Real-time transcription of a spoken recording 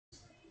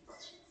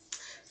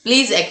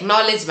Please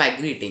acknowledge my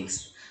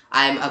greetings.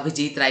 I am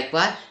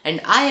Raikwar and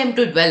I am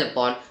to dwell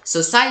upon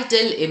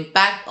societal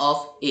impact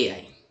of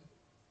AI.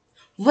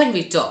 When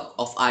we talk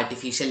of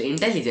artificial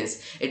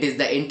intelligence, it is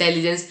the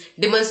intelligence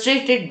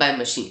demonstrated by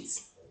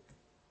machines.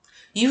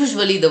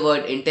 Usually the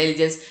word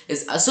intelligence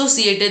is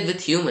associated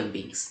with human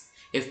beings.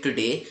 If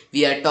today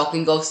we are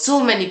talking of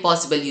so many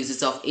possible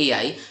uses of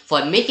AI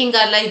for making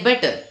our life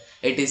better,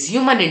 it is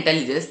human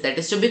intelligence that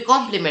is to be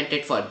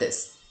complemented for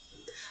this.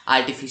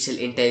 Artificial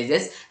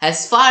intelligence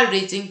has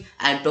far-reaching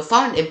and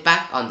profound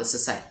impact on the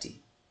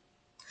society.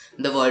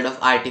 The world of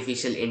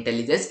artificial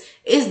intelligence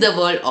is the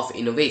world of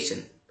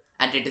innovation,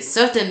 and it is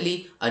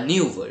certainly a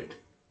new world.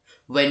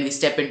 When we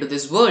step into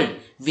this world,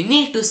 we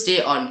need to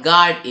stay on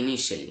guard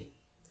initially.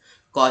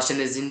 Caution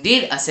is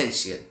indeed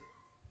essential.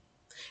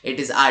 It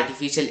is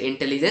artificial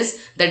intelligence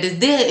that is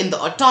there in the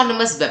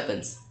autonomous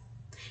weapons.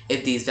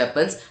 If these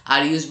weapons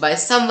are used by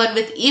someone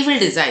with evil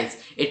designs,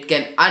 it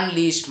can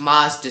unleash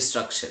mass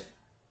destruction.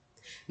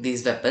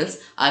 These weapons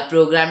are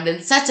programmed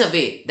in such a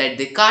way that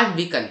they can't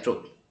be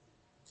controlled.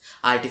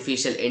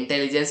 Artificial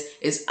intelligence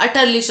is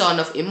utterly shorn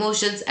of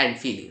emotions and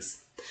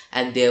feelings,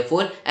 and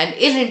therefore an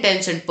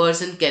ill-intentioned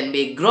person can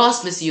make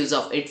gross misuse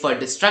of it for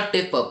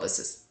destructive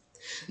purposes.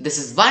 This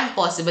is one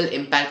possible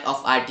impact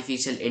of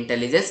artificial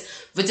intelligence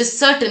which is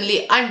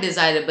certainly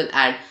undesirable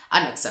and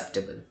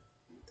unacceptable.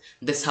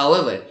 This,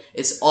 however,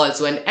 is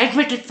also an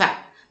admitted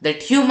fact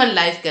that human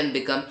life can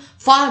become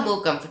far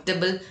more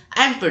comfortable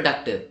and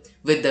productive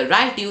with the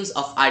right use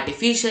of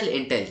artificial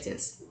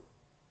intelligence.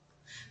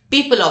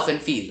 People often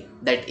feel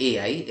that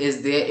AI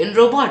is there in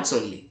robots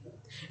only.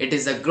 It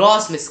is a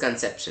gross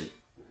misconception.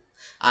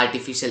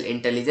 Artificial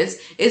intelligence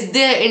is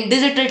there in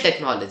digital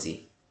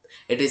technology.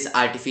 It is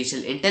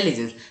artificial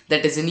intelligence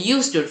that is in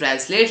use to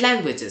translate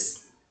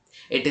languages.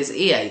 It is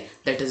AI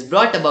that has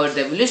brought about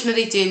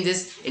revolutionary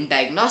changes in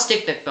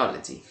diagnostic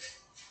technology.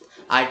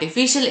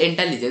 Artificial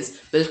intelligence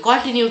will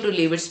continue to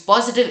leave its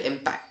positive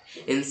impact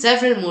in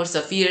several more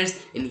spheres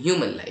in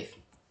human life.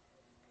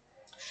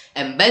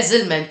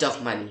 Embezzlement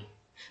of money,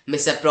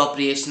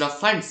 misappropriation of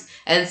funds,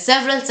 and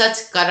several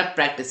such corrupt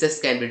practices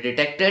can be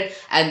detected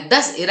and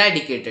thus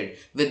eradicated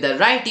with the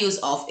right use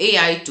of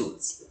AI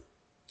tools.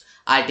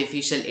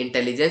 Artificial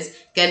intelligence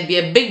can be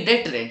a big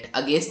deterrent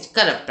against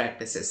corrupt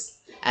practices,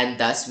 and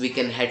thus we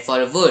can head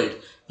for a world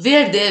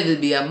where there will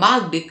be a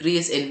marked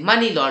decrease in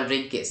money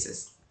laundering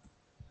cases.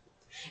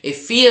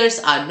 If fears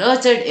are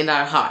nurtured in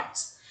our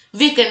hearts,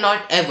 we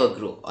cannot ever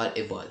grow or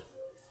evolve.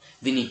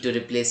 We need to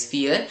replace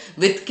fear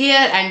with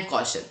care and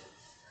caution.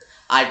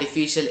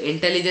 Artificial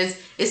intelligence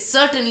is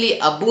certainly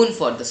a boon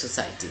for the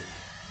society.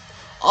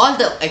 All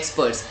the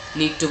experts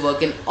need to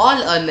work in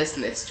all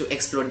earnestness to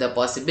explore the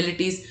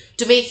possibilities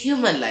to make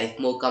human life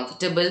more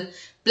comfortable,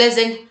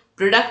 pleasant,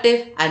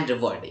 productive, and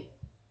rewarding.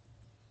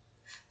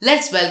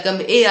 Let's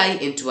welcome AI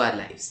into our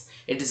lives.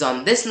 It is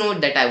on this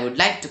note that I would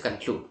like to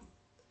conclude.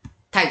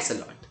 Thanks a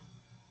lot.